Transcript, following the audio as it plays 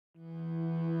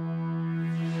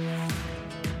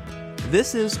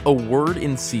This is A Word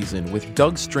in Season with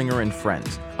Doug Stringer and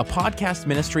Friends, a podcast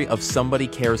ministry of Somebody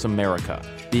Cares America,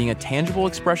 being a tangible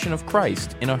expression of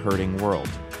Christ in a hurting world.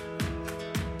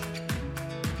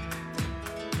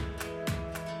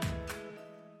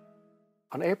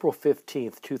 On April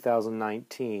 15th,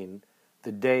 2019,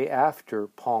 the day after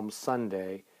Palm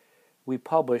Sunday, we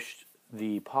published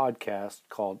the podcast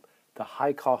called The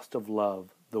High Cost of Love,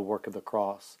 The Work of the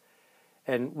Cross.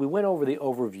 And we went over the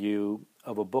overview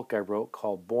of a book I wrote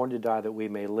called Born to Die That We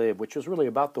May Live, which was really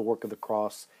about the work of the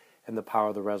cross and the power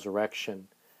of the resurrection.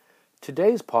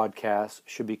 Today's podcast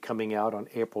should be coming out on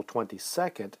April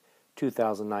 22nd,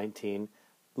 2019,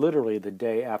 literally the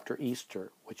day after Easter,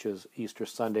 which is Easter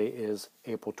Sunday is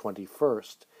April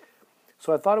 21st.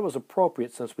 So I thought it was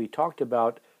appropriate, since we talked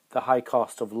about the high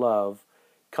cost of love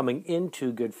coming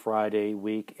into Good Friday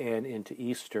week and into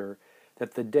Easter,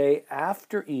 that the day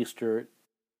after Easter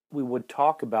we would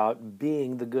talk about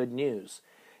being the good news.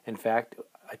 In fact,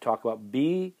 I talk about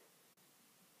bring,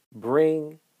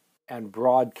 and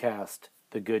broadcast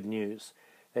the good news.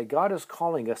 That God is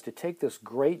calling us to take this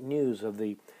great news of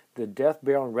the death,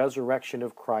 burial, and resurrection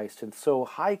of Christ, and so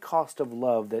high cost of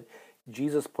love that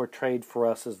Jesus portrayed for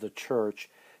us as the church,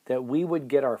 that we would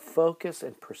get our focus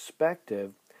and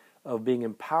perspective of being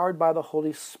empowered by the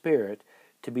Holy Spirit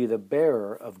to be the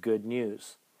bearer of good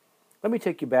news. Let me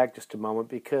take you back just a moment,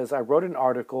 because I wrote an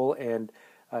article and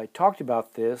I talked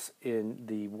about this in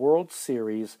the World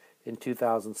Series in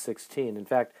 2016. In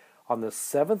fact, on the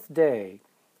seventh day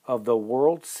of the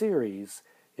World Series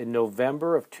in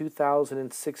November of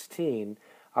 2016,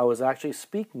 I was actually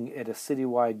speaking at a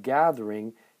citywide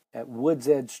gathering at Woods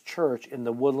Edge Church in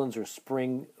the Woodlands or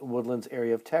Spring Woodlands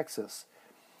area of Texas,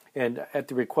 and at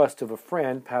the request of a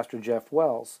friend, Pastor Jeff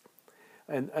Wells.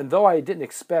 And though I didn't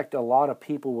expect a lot of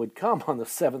people would come on the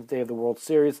seventh day of the World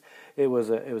Series, it was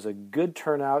a good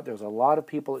turnout. There was a lot of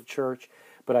people at church,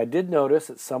 but I did notice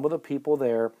that some of the people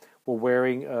there were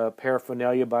wearing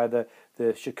paraphernalia by the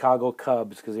Chicago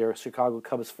Cubs, because they are Chicago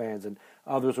Cubs fans, and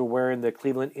others were wearing the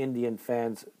Cleveland Indian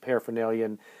fans paraphernalia.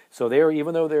 And so they were,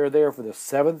 even though they were there for the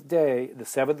seventh day, the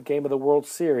seventh game of the World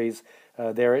Series,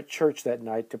 they're at church that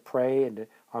night to pray and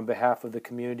on behalf of the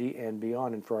community and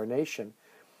beyond, and for our nation.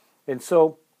 And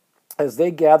so, as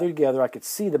they gathered together, I could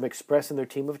see them expressing their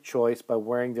team of choice by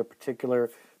wearing their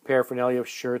particular paraphernalia of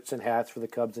shirts and hats for the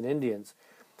Cubs and Indians.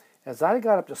 As I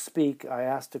got up to speak, I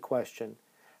asked a question: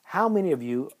 how many of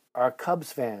you are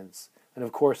Cubs fans? And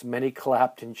of course, many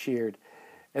clapped and cheered.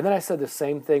 And then I said the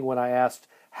same thing when I asked,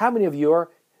 how many of you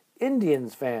are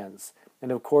Indians fans?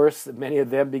 And of course, many of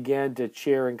them began to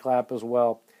cheer and clap as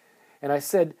well. And I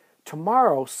said,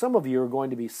 tomorrow, some of you are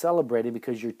going to be celebrating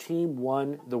because your team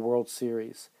won the World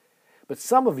Series. But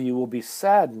some of you will be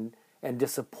saddened and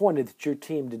disappointed that your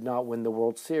team did not win the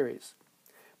World Series.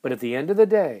 But at the end of the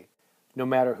day, no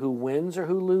matter who wins or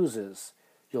who loses,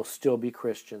 you'll still be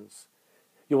Christians.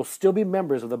 You will still be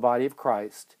members of the body of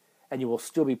Christ, and you will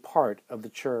still be part of the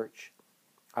church.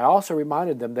 I also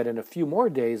reminded them that in a few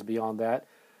more days beyond that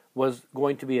was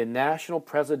going to be a national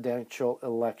presidential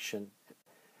election.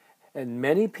 And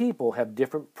many people have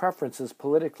different preferences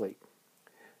politically.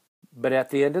 But at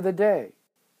the end of the day,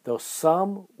 though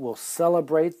some will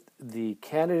celebrate the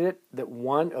candidate that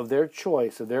won of their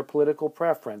choice, of their political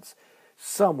preference,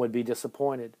 some would be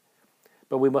disappointed.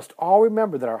 But we must all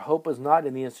remember that our hope is not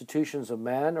in the institutions of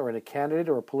man or in a candidate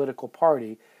or a political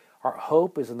party. Our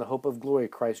hope is in the hope of glory,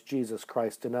 Christ Jesus,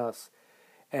 Christ in us.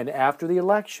 And after the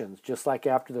elections, just like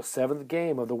after the seventh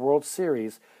game of the World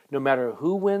Series, no matter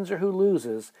who wins or who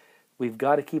loses, we've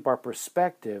got to keep our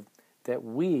perspective that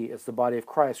we, as the body of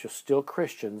Christ, are still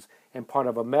Christians and part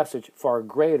of a message far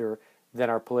greater than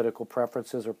our political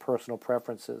preferences or personal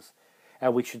preferences.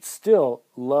 And we should still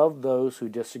love those who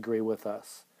disagree with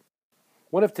us.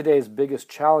 One of today's biggest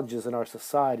challenges in our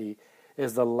society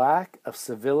is the lack of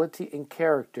civility and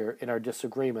character in our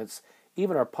disagreements,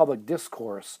 even our public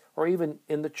discourse, or even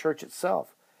in the church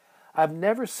itself. I've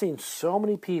never seen so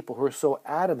many people who are so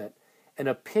adamant and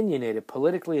opinionated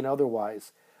politically and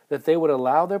otherwise that they would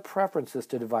allow their preferences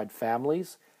to divide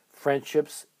families,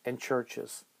 friendships, and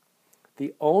churches.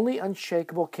 The only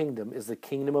unshakable kingdom is the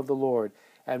kingdom of the Lord,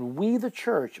 and we, the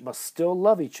church, must still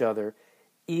love each other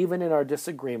even in our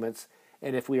disagreements.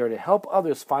 And if we are to help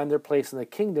others find their place in the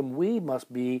kingdom, we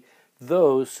must be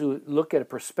those who look at a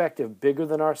perspective bigger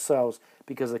than ourselves,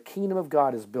 because the kingdom of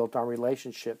God is built on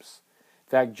relationships. In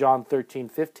fact, John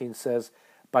 13:15 says,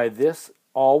 by this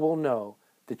all will know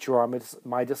that you are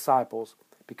my disciples,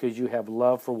 because you have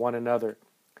love for one another.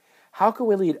 How can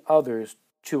we lead others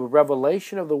to a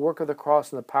revelation of the work of the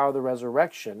cross and the power of the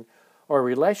resurrection, or a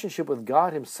relationship with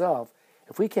God himself,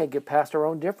 if we can't get past our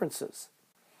own differences?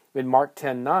 In Mark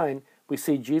 10:9, we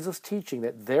see Jesus teaching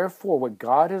that therefore what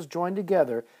God has joined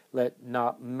together, let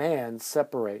not man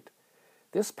separate.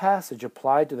 This passage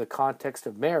applied to the context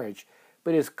of marriage,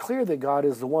 but it is clear that God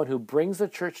is the one who brings the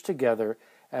church together,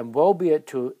 and woe be it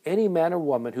to any man or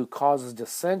woman who causes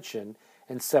dissension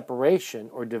and separation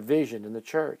or division in the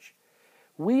church.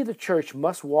 We, the church,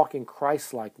 must walk in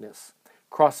Christlikeness,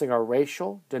 crossing our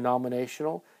racial,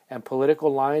 denominational, and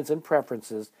political lines and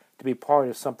preferences to be part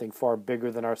of something far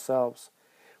bigger than ourselves.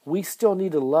 We still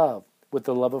need to love with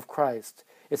the love of Christ.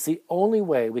 It's the only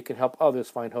way we can help others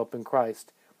find hope in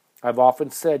Christ. I've often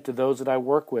said to those that I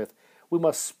work with, we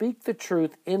must speak the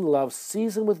truth in love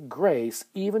seasoned with grace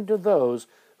even to those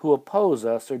who oppose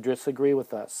us or disagree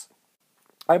with us.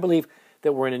 I believe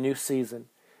that we're in a new season.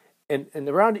 And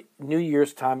around New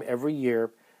Year's time every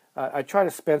year, I try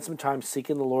to spend some time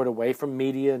seeking the Lord away from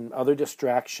media and other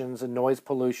distractions and noise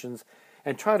pollutions,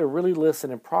 and try to really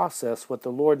listen and process what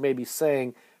the Lord may be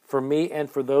saying for me and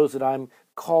for those that I'm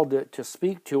called to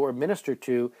speak to or minister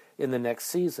to in the next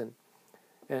season.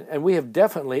 And we have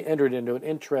definitely entered into an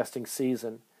interesting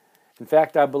season. In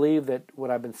fact, I believe that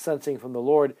what I've been sensing from the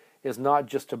Lord is not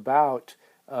just about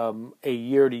a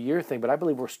year-to-year thing, but I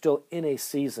believe we're still in a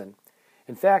season.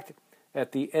 In fact,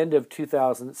 at the end of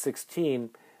 2016,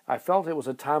 I felt it was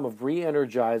a time of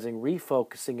re-energizing,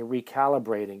 refocusing, and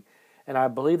recalibrating. And I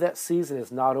believe that season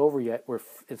is not over yet.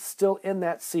 It's still in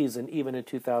that season, even in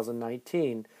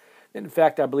 2019. In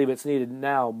fact, I believe it's needed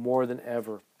now more than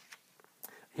ever.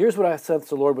 Here's what I sense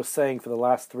the Lord was saying for the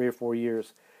last 3 or 4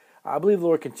 years. I believe the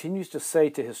Lord continues to say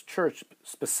to His church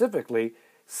specifically,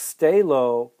 stay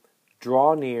low,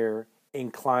 draw near,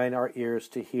 incline our ears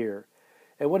to hear.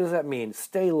 And what does that mean?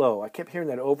 Stay low. I kept hearing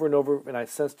that over and over, and I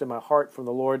sensed in my heart from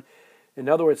the Lord. In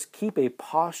other words, keep a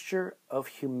posture of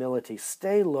humility.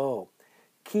 Stay low.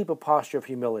 Keep a posture of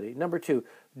humility. Number 2,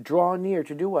 draw near.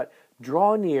 To do what?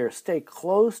 Draw near. Stay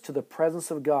close to the presence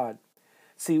of God.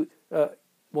 See,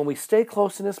 when we stay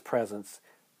close in His presence,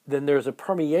 then there's a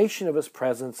permeation of His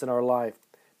presence in our life.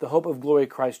 The hope of glory,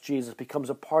 Christ Jesus, becomes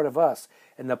a part of us,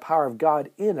 and the power of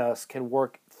God in us can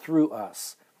work through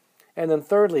us. And then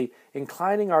thirdly,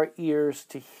 inclining our ears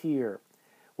to hear.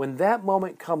 When that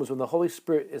moment comes, when the Holy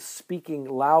Spirit is speaking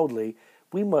loudly,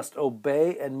 we must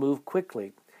obey and move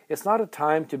quickly. It's not a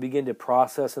time to begin to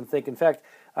process and think. In fact,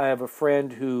 I have a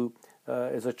friend who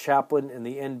is a chaplain in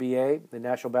the NBA, the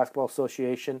National Basketball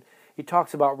Association. He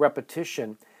talks about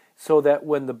repetition, so that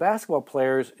when the basketball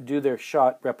players do their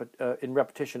shot in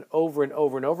repetition over and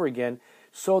over and over again,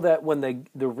 so that when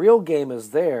the real game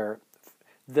is there,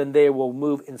 then they will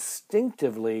move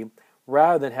instinctively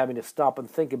rather than having to stop and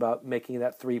think about making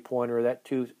that three-pointer or that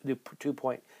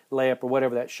two-point layup or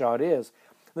whatever that shot is.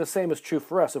 And the same is true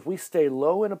for us. If we stay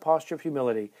low in a posture of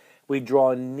humility, we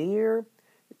draw near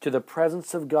to the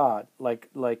presence of God, like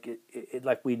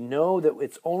we know that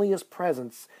it's only His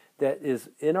presence that is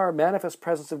in our manifest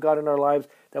presence of God in our lives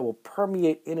that will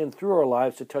permeate in and through our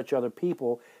lives to touch other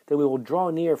people, that we will draw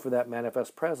near for that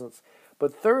manifest presence.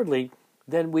 But thirdly,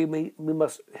 then we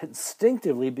must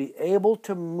instinctively be able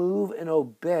to move and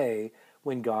obey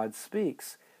when God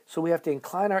speaks. So we have to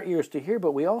incline our ears to hear,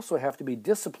 but we also have to be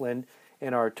disciplined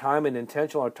in our time and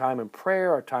intentional, our time in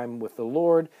prayer, our time with the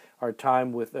Lord, our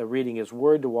time with reading His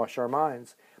Word to wash our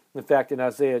minds. In fact, in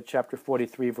Isaiah chapter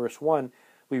 43, verse 1,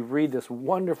 we read this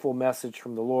wonderful message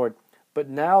from the Lord. But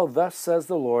now thus says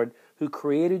the Lord, who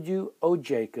created you, O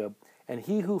Jacob, and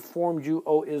He who formed you,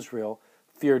 O Israel,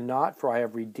 fear not, for I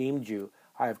have redeemed you.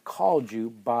 I have called you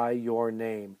by your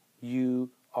name. You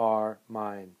are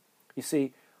mine. You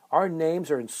see, our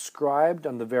names are inscribed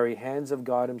on the very hands of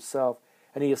God Himself.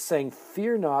 And He is saying,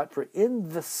 fear not, for in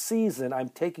the season I'm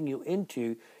taking you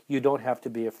into, you don't have to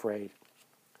be afraid.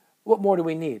 What more do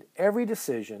we need? Every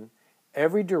decision,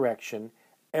 every direction,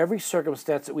 every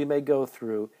circumstance that we may go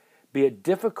through, be it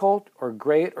difficult or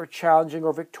great or challenging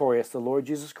or victorious, the Lord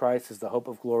Jesus Christ is the hope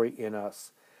of glory in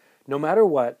us. No matter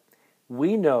what,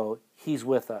 we know He's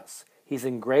with us. He's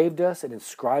engraved us and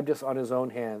inscribed us on His own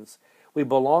hands. We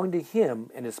belong to Him,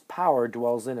 and His power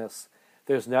dwells in us.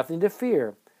 There's nothing to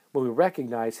fear when we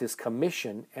recognize His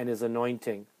commission and His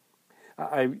anointing.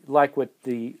 I like what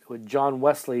John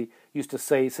Wesley used to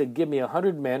say. He said, give me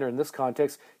 100 men, or in this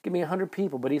context, give me 100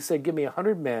 people. But he said, give me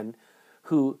 100 men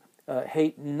who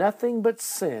hate nothing but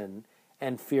sin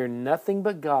and fear nothing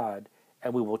but God,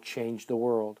 and we will change the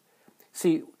world.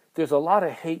 See, there's a lot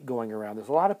of hate going around. There's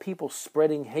a lot of people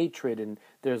spreading hatred, and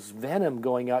there's venom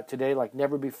going out today like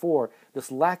never before,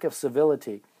 this lack of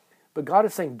civility. But God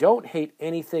is saying, don't hate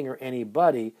anything or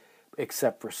anybody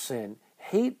except for sin.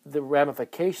 hate the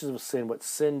ramifications of sin, what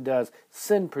sin does.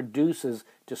 Sin produces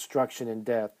destruction and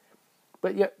death.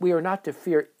 But yet we are not to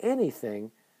fear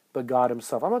anything but God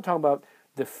himself. I'm not talking about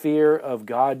the fear of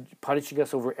God punishing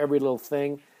us over every little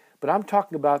thing, but I'm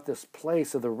talking about this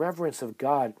place of the reverence of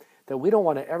God, that we don't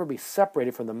want to ever be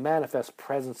separated from the manifest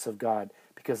presence of God,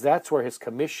 because that's where his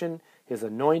commission, his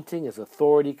anointing, his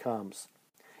authority comes.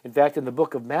 In fact, in the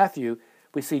book of Matthew,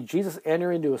 we see Jesus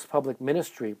enter into his public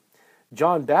ministry.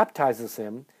 John baptizes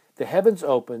him, the heavens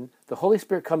open, the Holy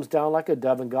Spirit comes down like a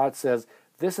dove, and God says,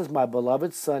 "This is my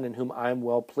beloved Son in whom I am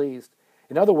well pleased."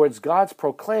 In other words, God's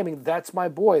proclaiming, that's my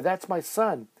boy, that's my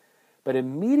son. But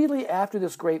immediately after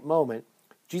this great moment,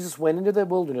 Jesus went into the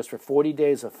wilderness for 40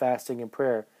 days of fasting and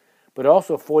prayer, but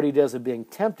also 40 days of being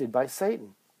tempted by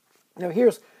Satan. Now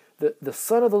here's the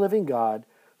Son of the living God,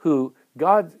 who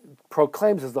God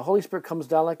proclaims as the Holy Spirit comes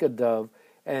down like a dove,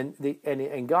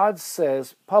 and God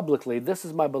says publicly, "This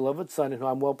is my beloved Son in whom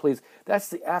I'm well pleased." That's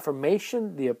the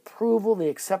affirmation, the approval, the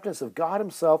acceptance of God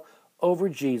himself over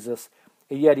Jesus.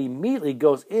 And yet he immediately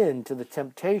goes into the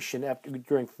temptation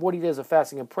during 40 days of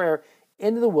fasting and prayer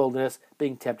into the wilderness,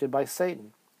 being tempted by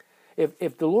Satan.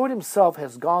 If the Lord himself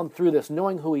has gone through this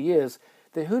knowing who he is,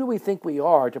 then who do we think we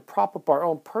are to prop up our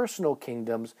own personal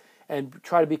kingdoms and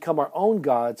try to become our own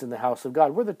gods in the house of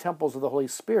God? We're the temples of the Holy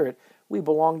Spirit. We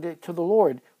belong to the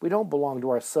Lord. We don't belong to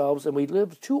ourselves, and we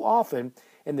live too often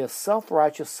in this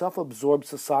self-righteous, self-absorbed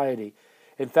society.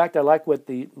 In fact, I like what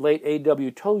the late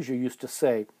A.W. Tozier used to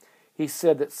say. He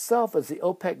said that self is the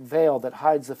opaque veil that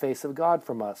hides the face of God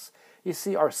from us. You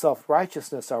see, our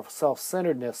self-righteousness, our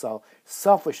self-centeredness, our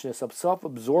selfishness, our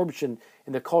self-absorption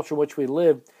in the culture in which we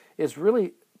live is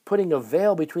really putting a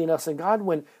veil between us and God,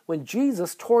 when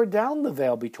Jesus tore down the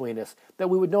veil between us, that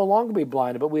we would no longer be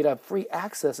blinded, but we'd have free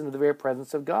access into the very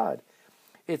presence of God.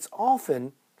 It's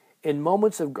often in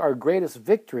moments of our greatest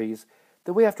victories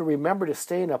that we have to remember to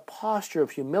stay in a posture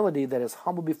of humility that is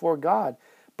humble before God,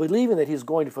 believing that he's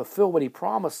going to fulfill what he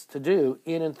promised to do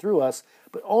in and through us,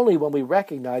 but only when we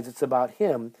recognize it's about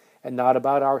him and not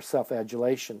about our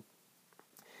self-adulation.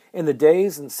 In the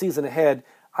days and season ahead,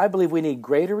 I believe we need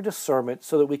greater discernment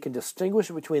so that we can distinguish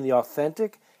between the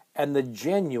authentic and the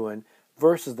genuine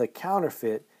versus the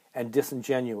counterfeit and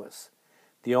disingenuous.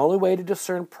 The only way to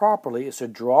discern properly is to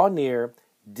draw near,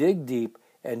 dig deep,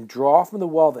 and draw from the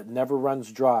well that never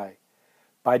runs dry.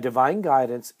 By divine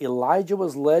guidance, Elijah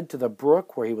was led to the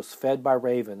brook where he was fed by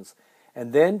ravens,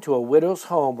 and then to a widow's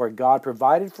home where God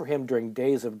provided for him during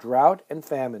days of drought and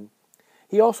famine.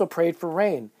 He also prayed for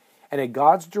rain, and in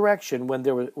God's direction, when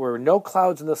there were no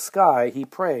clouds in the sky, he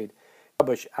prayed,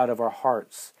 "Rubbish out of our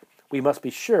hearts." We must be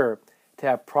sure to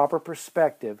have proper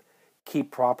perspective, keep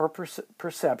proper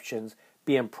perceptions,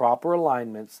 be in proper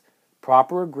alignments,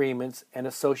 proper agreements and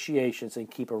associations, and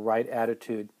keep a right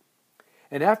attitude.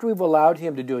 And after we've allowed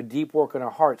him to do a deep work in our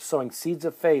hearts, sowing seeds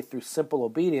of faith through simple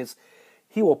obedience,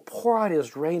 he will pour out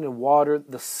his rain and water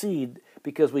the seed,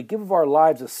 because we give of our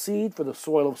lives a seed for the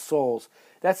soil of souls.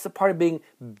 That's the part of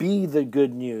be the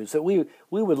good news, that we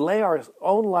would lay our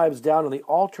own lives down on the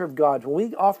altar of God. When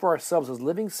we offer ourselves as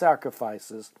living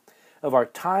sacrifices of our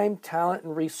time, talent,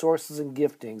 and resources and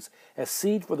giftings as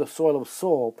seed for the soil of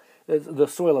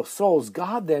souls,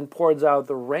 God then pours out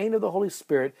the rain of the Holy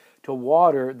Spirit to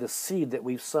water the seed that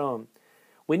we've sown.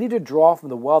 We need to draw from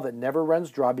the well that never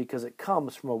runs dry, because it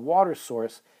comes from a water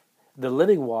source, the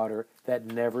living water that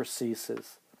never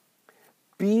ceases.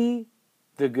 Be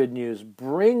the good news.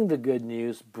 Bring the good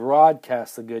news.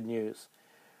 Broadcast the good news.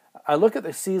 I look at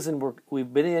the season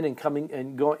we've been in and coming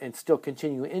and going and still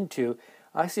continuing into.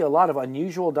 I see a lot of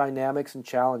unusual dynamics and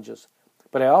challenges,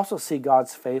 but I also see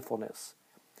God's faithfulness.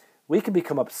 We can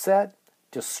become upset,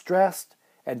 distressed,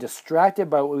 and distracted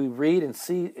by what we read and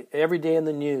see every day in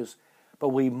the news, but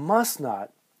we must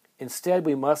not. Instead,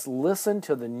 we must listen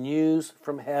to the news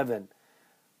from heaven.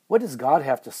 What does God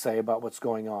have to say about what's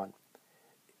going on?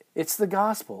 It's the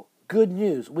gospel, good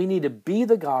news. We need to be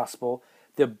the gospel,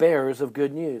 the bearers of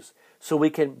good news, so we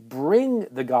can bring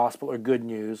the gospel or good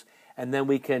news, and then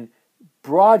we can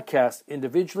broadcast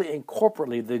individually and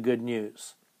corporately the good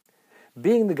news.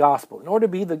 Being the gospel. In order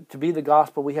to be the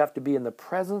gospel, we have to be in the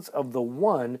presence of the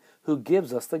one who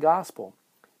gives us the gospel.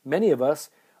 Many of us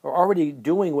are already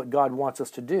doing what God wants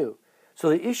us to do. So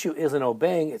the issue isn't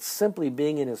obeying, it's simply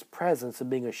being in his presence and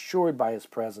being assured by his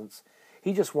presence.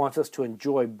 He just wants us to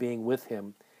enjoy being with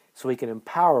him so he can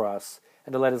empower us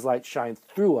and to let his light shine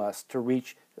through us to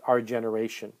reach our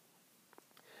generation.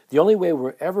 The only way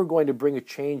we're ever going to bring a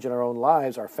change in our own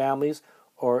lives, our families,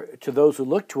 or to those who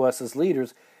look to us as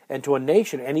leaders, and to a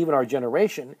nation and even our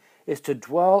generation, is to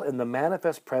dwell in the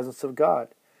manifest presence of God.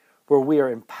 where we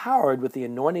are empowered with the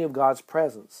anointing of God's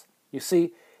presence. You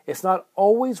see, it's not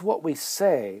always what we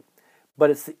say, but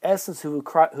it's the essence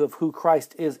of who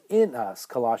Christ is in us,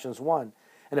 Colossians 1.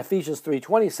 And Ephesians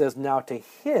 3:20 says, "Now to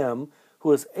him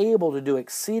who is able to do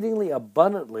exceedingly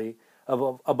abundantly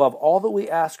above all that we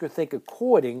ask or think,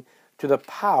 according to the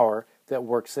power that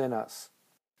works in us."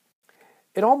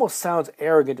 It almost sounds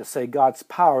arrogant to say God's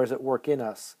power is at work in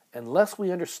us, unless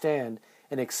we understand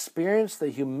and experience the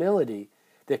humility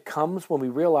that comes when we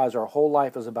realize our whole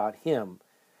life is about Him.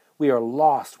 We are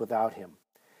lost without Him.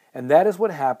 And that is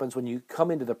what happens when you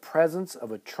come into the presence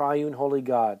of a triune holy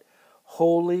God.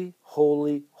 Holy,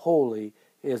 holy, holy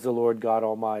is the Lord God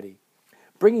Almighty.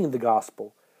 Bringing the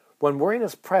gospel. When we're in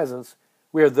His presence,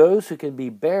 we are those who can be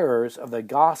bearers of the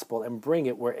gospel and bring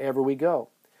it wherever we go.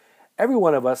 Every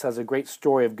one of us has a great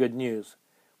story of good news.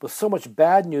 With so much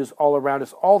bad news all around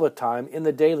us all the time in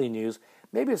the daily news,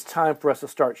 maybe it's time for us to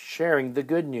start sharing the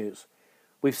good news.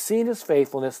 We've seen His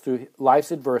faithfulness through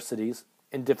life's adversities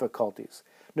and difficulties.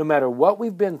 No matter what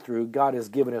we've been through, God has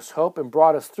given us hope and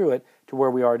brought us through it to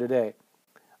where we are today.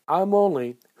 I'm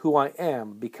only who I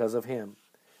am because of Him.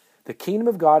 The kingdom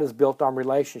of God is built on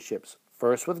relationships,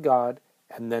 first with God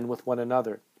and then with one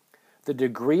another. The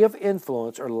degree of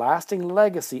influence or lasting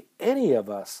legacy any of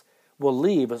us will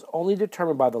leave is only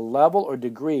determined by the level or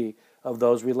degree of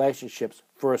those relationships,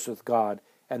 first with God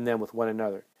and then with one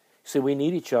another. See, we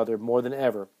need each other more than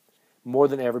ever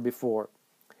before.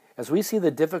 As we see the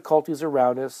difficulties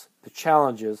around us, the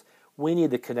challenges, we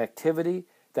need the connectivity,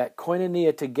 that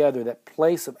koinonia together, that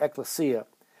place of ecclesia.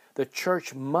 The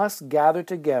church must gather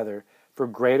together for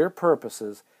greater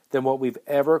purposes than what we've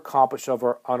ever accomplished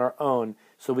on our own,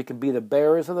 so we can be the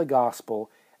bearers of the gospel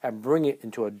and bring it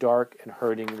into a dark and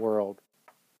hurting world.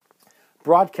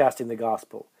 Broadcasting the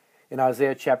gospel. In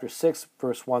Isaiah chapter 6,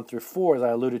 verse 1 through 4, as I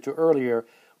alluded to earlier,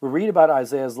 we read about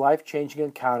Isaiah's life-changing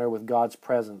encounter with God's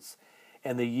presence.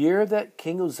 "And the year that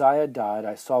King Uzziah died,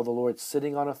 I saw the Lord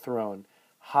sitting on a throne,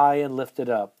 high and lifted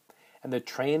up, and the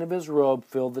train of His robe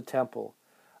filled the temple.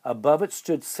 Above it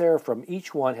stood seraphim,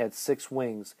 each one had 6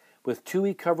 wings. With 2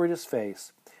 He covered His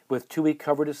face, with 2 He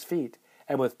covered His feet,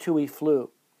 and with 2 He flew.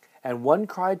 And one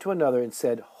cried to another and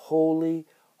said, Holy,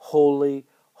 holy,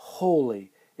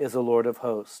 holy is the Lord of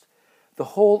hosts. The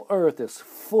whole earth is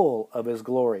full of His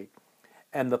glory.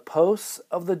 And the posts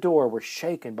of the door were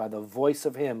shaken by the voice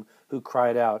of Him who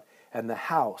cried out, and the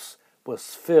house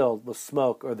was filled with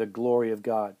smoke, or the glory of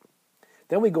God."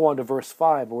 Then we go on to verse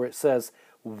 5, where it says,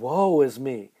 "Woe is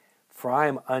me, for I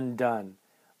am undone.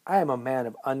 I am a man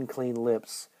of unclean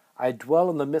lips. I dwell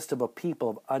in the midst of a people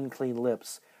of unclean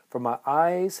lips, for my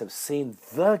eyes have seen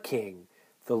the King,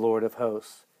 the Lord of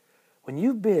hosts." When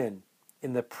you've been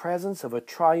in the presence of a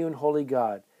triune holy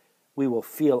God, we will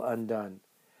feel undone.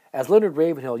 As Leonard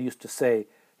Ravenhill used to say,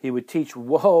 he would teach,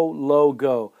 "Woe, lo,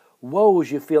 go. Woe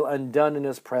as you feel undone in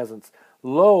His presence.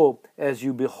 Lo, as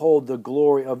you behold the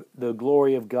glory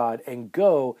of God, and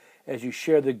go as you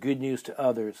share the good news to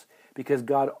others." Because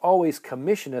God always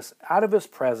commissions us out of His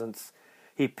presence.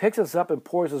 He picks us up and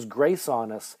pours His grace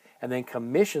on us, and then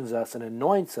commissions us and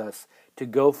anoints us to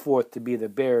go forth to be the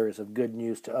bearers of good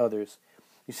news to others.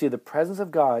 You see, the presence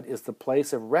of God is the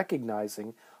place of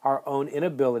recognizing our own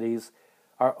inabilities,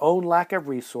 our own lack of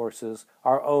resources,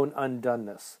 our own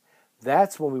undoneness.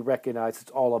 That's when we recognize it's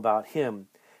all about Him,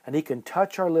 and He can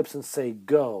touch our lips and say,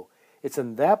 "Go." It's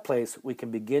in that place we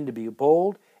can begin to be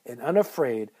bold and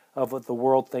unafraid of what the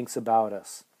world thinks about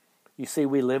us. You see,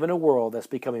 we live in a world that's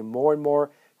becoming more and more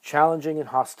challenging and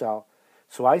hostile.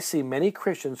 So I see many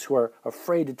Christians who are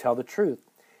afraid to tell the truth.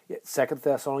 Yet 2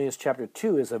 Thessalonians chapter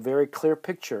 2 is a very clear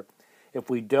picture. If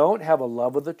we don't have a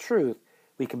love of the truth,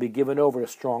 we can be given over to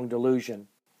strong delusion.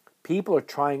 People are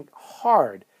trying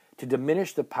hard to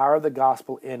diminish the power of the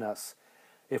gospel in us.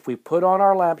 If we put on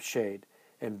our lampshade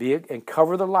and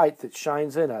cover the light that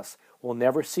shines in us, we'll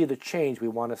never see the change we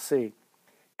want to see.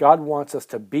 God wants us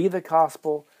to be the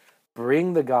gospel,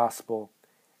 bring the gospel,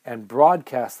 and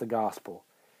broadcast the gospel.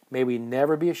 May we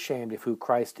never be ashamed of who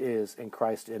Christ is and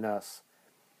Christ in us.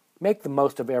 Make the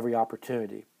most of every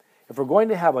opportunity. If we're going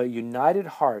to have a united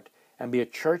heart and be a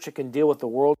church that can deal with the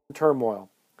world in turmoil,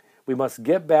 we must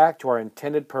get back to our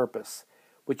intended purpose,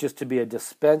 which is to be a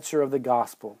dispenser of the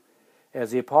gospel.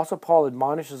 As the Apostle Paul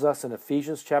admonishes us in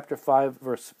Ephesians chapter 5,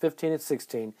 verse 15 and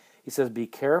 16, he says, "Be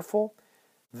careful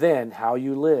then how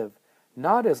you live,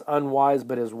 not as unwise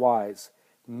but as wise,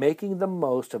 making the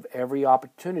most of every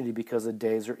opportunity because the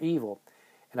days are evil."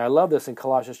 And I love this in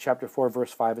Colossians chapter 4,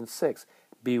 verse 5 and 6.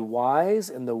 "Be wise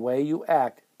in the way you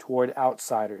act toward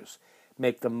outsiders.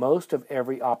 Make the most of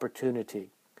every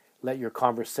opportunity. Let your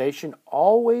conversation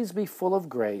always be full of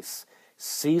grace,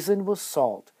 seasoned with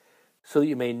salt, so that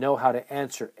you may know how to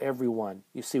answer everyone.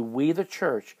 You see, we, the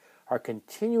church, are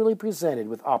continually presented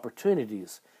with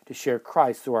opportunities to share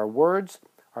Christ through our words,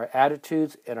 our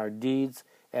attitudes, and our deeds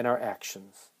and our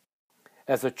actions.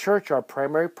 As a church, our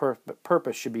primary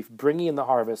purpose should be bringing in the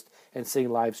harvest and seeing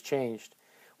lives changed.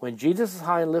 When Jesus is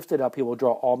high and lifted up, he will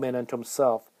draw all men unto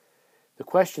himself. The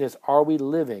question is, are we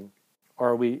living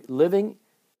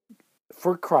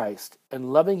for Christ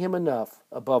and loving him enough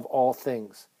above all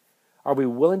things? Are we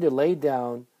willing to lay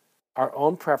down our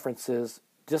own preferences,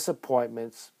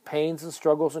 disappointments, pains and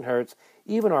struggles and hurts,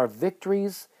 even our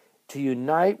victories, to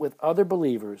unite with other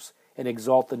believers and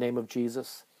exalt the name of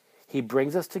Jesus? He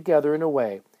brings us together in a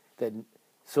way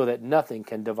so that nothing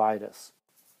can divide us.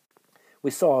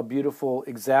 We saw a beautiful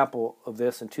example of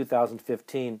this in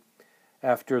 2015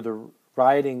 after the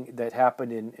rioting that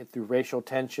happened through racial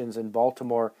tensions in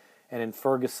Baltimore and in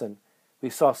Ferguson. We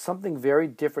saw something very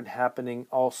different happening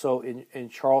also in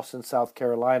Charleston, South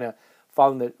Carolina,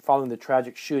 following the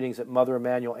tragic shootings at Mother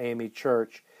Emanuel AME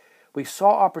Church. We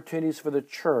saw opportunities for the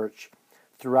church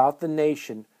throughout the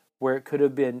nation where it could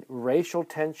have been racial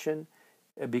tension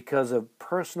because of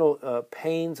personal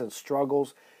pains and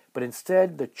struggles, but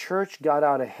instead the church got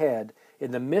out ahead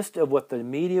in the midst of what the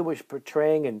media was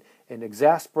portraying and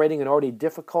exasperating an already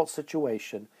difficult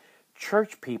situation.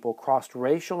 Church people crossed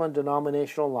racial and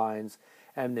denominational lines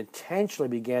and intentionally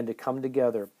began to come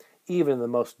together, even in the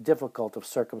most difficult of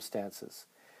circumstances.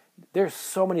 There's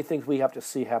so many things we have to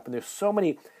see happen. There's so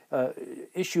many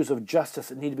issues of justice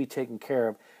that need to be taken care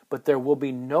of, but there will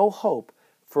be no hope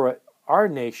for our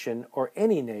nation or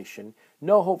any nation,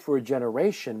 no hope for a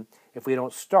generation if we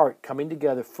don't start coming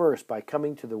together first by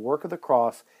coming to the work of the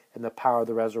cross and the power of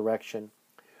the resurrection.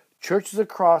 Churches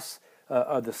across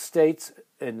the states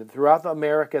and throughout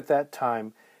America at that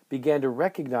time began to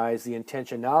recognize the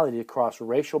intentionality to cross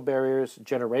racial barriers,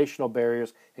 generational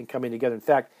barriers, and coming together. In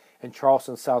fact, in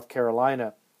Charleston, South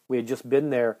Carolina, we had just been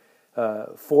there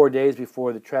 4 days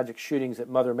before the tragic shootings at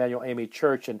Mother Emanuel AME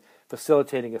Church and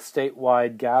facilitating a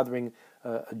statewide gathering,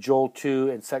 a Joel 2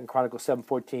 and 2 Chronicles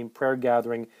 7:14 prayer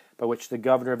gathering by which the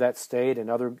governor of that state and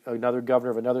another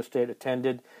governor of another state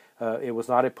attended. It was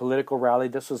not a political rally.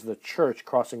 This was the church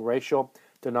crossing racial,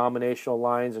 denominational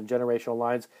lines and generational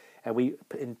lines, and we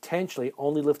intentionally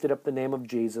only lifted up the name of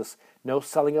Jesus. No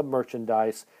selling of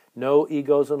merchandise, no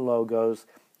egos and logos.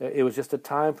 It was just a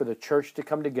time for the church to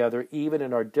come together, even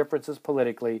in our differences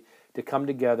politically, to come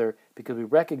together because we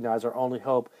recognize our only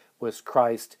hope was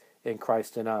Christ and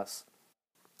Christ in us.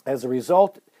 As a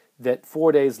result, that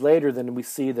 4 days later, then we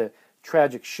see the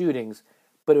tragic shootings,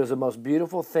 but it was the most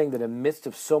beautiful thing that in the midst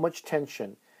of so much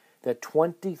tension, that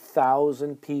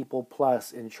 20,000 people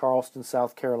plus in Charleston,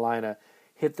 South Carolina,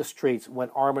 hit the streets,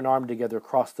 went arm in arm together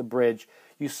across the bridge.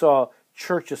 You saw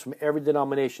churches from every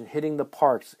denomination hitting the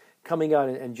parks, coming out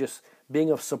and just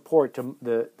being of support to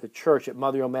the church at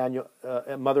Mother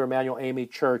Emanuel AME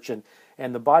Church,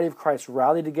 and the body of Christ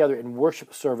rallied together in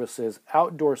worship services,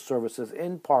 outdoor services,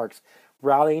 in parks,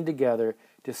 rallying together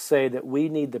to say that we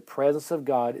need the presence of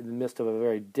God in the midst of a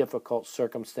very difficult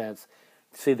circumstance.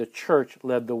 See, the church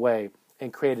led the way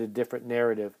and created a different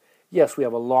narrative. Yes, we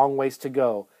have a long ways to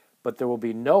go, but there will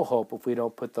be no hope if we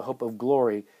don't put the hope of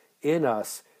glory in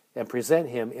us and present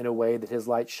him in a way that his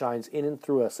light shines in and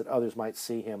through us that others might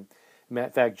see him. In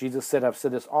fact, Jesus said, I've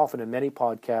said this often in many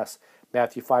podcasts,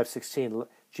 Matthew 5:16,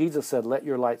 Jesus said, let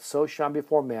your light so shine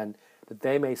before men that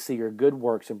they may see your good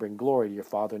works and bring glory to your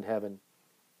Father in heaven.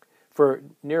 For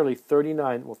nearly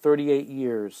 38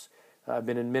 years, I've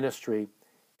been in ministry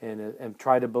and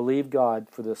tried to believe God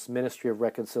for this ministry of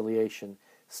reconciliation,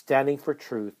 standing for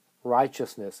truth,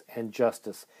 righteousness, and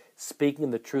justice,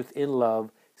 speaking the truth in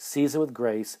love, seasoned with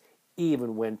grace,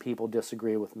 even when people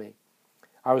disagree with me.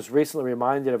 I was recently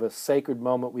reminded of a sacred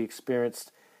moment we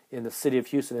experienced in the city of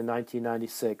Houston in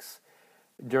 1996,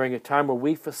 during a time where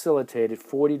we facilitated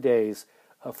 40 days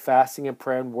of fasting and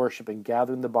prayer and worship and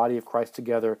gathering the body of Christ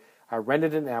together. I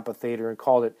rented an amphitheater and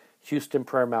called it Houston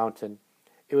Prayer Mountain.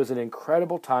 It was an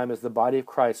incredible time as the body of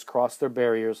Christ crossed their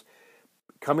barriers,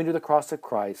 coming to the cross of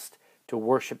Christ to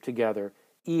worship together,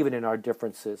 even in our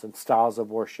differences and styles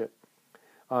of worship.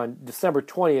 On December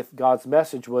 20th, God's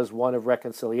message was one of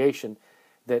reconciliation,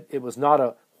 that it was not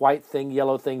a white thing,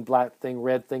 yellow thing, black thing,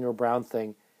 red thing, or brown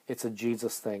thing. It's a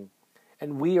Jesus thing.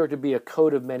 And we are to be a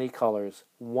coat of many colors,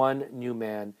 one new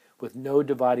man, with no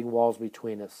dividing walls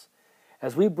between us.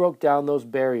 As we broke down those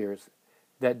barriers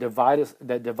that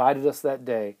divided us that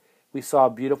day, we saw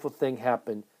a beautiful thing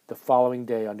happen the following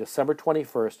day. On December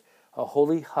 21st, a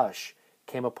holy hush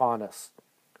came upon us,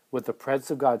 with the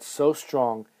presence of God so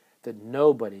strong that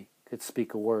nobody could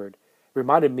speak a word.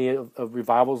 reminded me of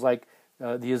revivals like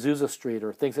the Azusa Street,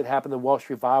 or things that happened in Welsh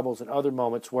revivals and other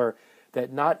moments where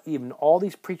that not even all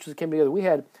these preachers came together. We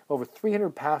had over 300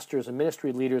 pastors and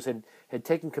ministry leaders had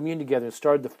taken communion together and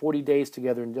started the 40 days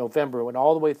together in November, went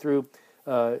all the way through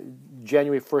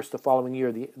January 1st the following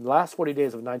year, the last 40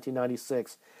 days of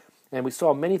 1996. And we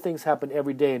saw many things happen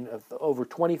every day, and over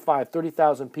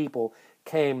 30,000 people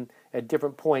came at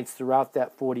different points throughout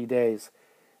that 40 days.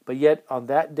 But yet on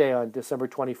that day, on December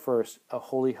 21st, a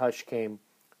holy hush came.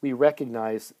 We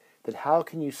recognized that how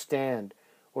can you stand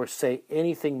or say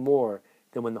anything more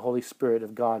than when the Holy Spirit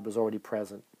of God was already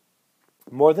present?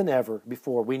 More than ever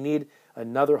before, we need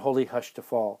another holy hush to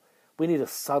fall. We need a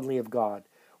suddenly of God.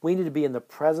 We need to be in the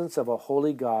presence of a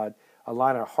holy God,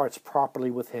 align our hearts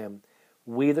properly with Him.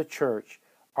 We, the church,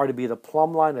 are to be the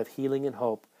plumb line of healing and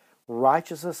hope.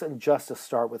 Righteousness and justice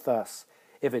start with us.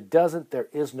 If it doesn't, there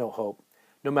is no hope.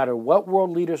 No matter what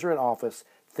world leaders are in office,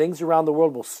 things around the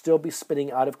world will still be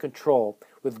spinning out of control,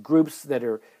 with groups that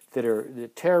are the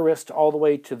terrorists all the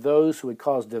way to those who would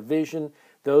cause division,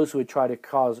 those who would try to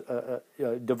cause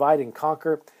divide and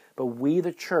conquer. But we,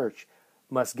 the church,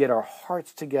 must get our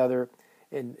hearts together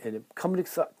and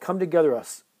come together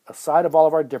aside of all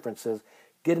of our differences,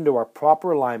 get into our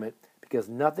proper alignment, because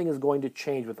nothing is going to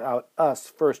change without us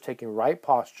first taking right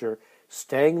posture,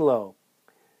 staying low,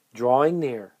 drawing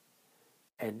near,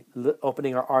 and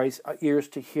opening our ears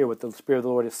to hear what the Spirit of the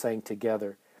Lord is saying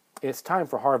together. It's time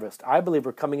for harvest. I believe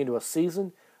we're coming into a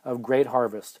season of great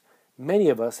harvest. Many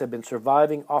of us have been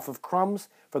surviving off of crumbs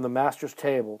from the Master's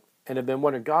table and have been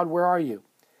wondering, God, where are you?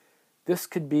 This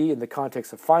could be in the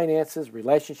context of finances,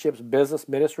 relationships, business,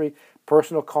 ministry,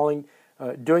 personal calling,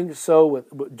 doing so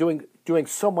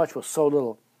much with so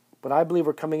little. But I believe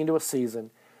we're coming into a season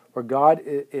where God,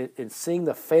 in seeing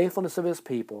the faithfulness of His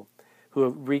people, who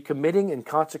are recommitting in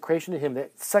consecration to Him,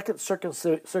 that second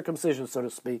circumcision, so to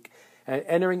speak, and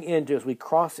entering into, as we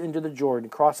crossing the Jordan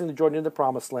into the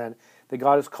promised land, that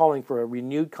God is calling for a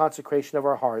renewed consecration of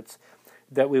our hearts,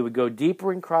 that we would go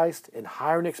deeper in Christ and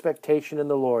higher in expectation in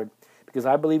the Lord, because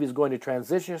I believe He's going to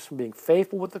transition us from being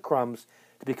faithful with the crumbs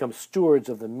to become stewards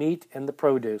of the meat and the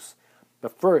produce.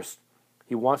 But first,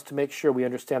 He wants to make sure we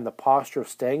understand the posture of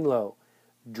staying low,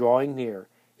 drawing near,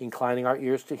 inclining our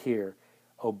ears to hear,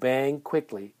 obeying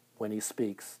quickly when He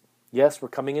speaks. Yes, we're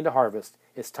coming into harvest.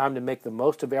 It's time to make the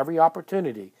most of every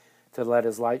opportunity to let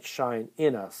His light shine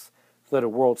in us, so that a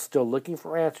world still looking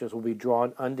for answers will be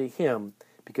drawn unto Him,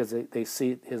 because they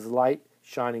see His light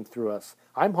shining through us.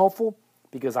 I'm hopeful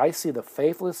because I see the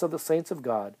faithfulness of the saints of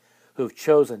God who have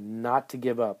chosen not to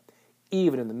give up,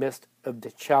 even in the midst of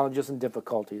the challenges and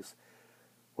difficulties.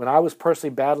 When I was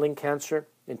personally battling cancer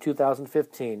in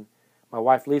 2015, my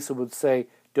wife Lisa would say,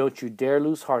 "Don't you dare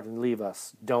lose heart and leave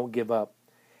us. Don't give up."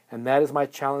 And that is my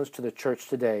challenge to the church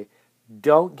today.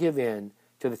 Don't give in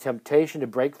to the temptation to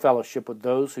break fellowship with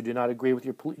those who do not agree with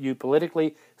you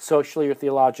politically, socially, or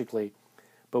theologically.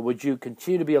 But would you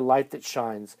continue to be a light that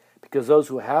shines? Because those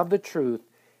who have the truth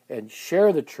and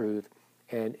share the truth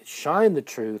and shine the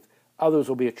truth, others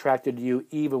will be attracted to you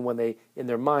even when they, in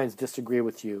their minds, disagree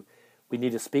with you. We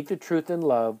need to speak the truth in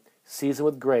love, seasoned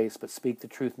with grace, but speak the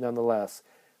truth nonetheless.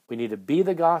 We need to be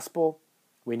the gospel.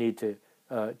 We need to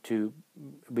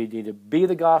be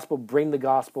the gospel, bring the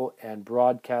gospel, and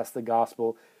broadcast the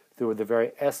gospel through the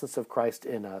very essence of Christ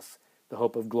in us, the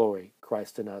hope of glory,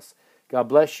 Christ in us. God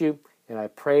bless you, and I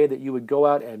pray that you would go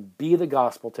out and be the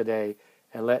gospel today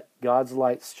and let God's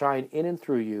light shine in and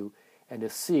through you, and to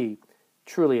see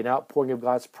truly an outpouring of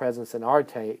God's presence in our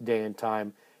day and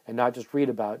time, and not just read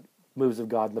about moves of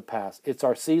God in the past. It's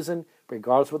our season,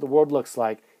 regardless of what the world looks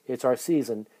like. It's our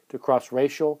season to cross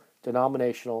racial,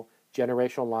 denominational,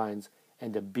 generational lines,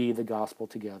 and to be the gospel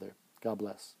together. God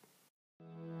bless.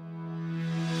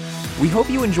 We hope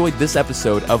you enjoyed this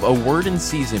episode of A Word in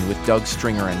Season with Doug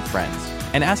Stringer and Friends,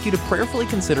 and ask you to prayerfully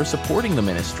consider supporting the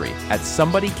ministry at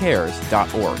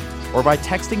somebodycares.org, or by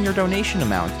texting your donation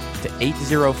amount to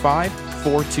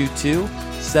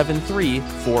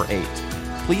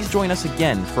 805-422-7348. Please join us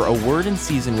again for A Word in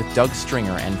Season with Doug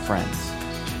Stringer and Friends.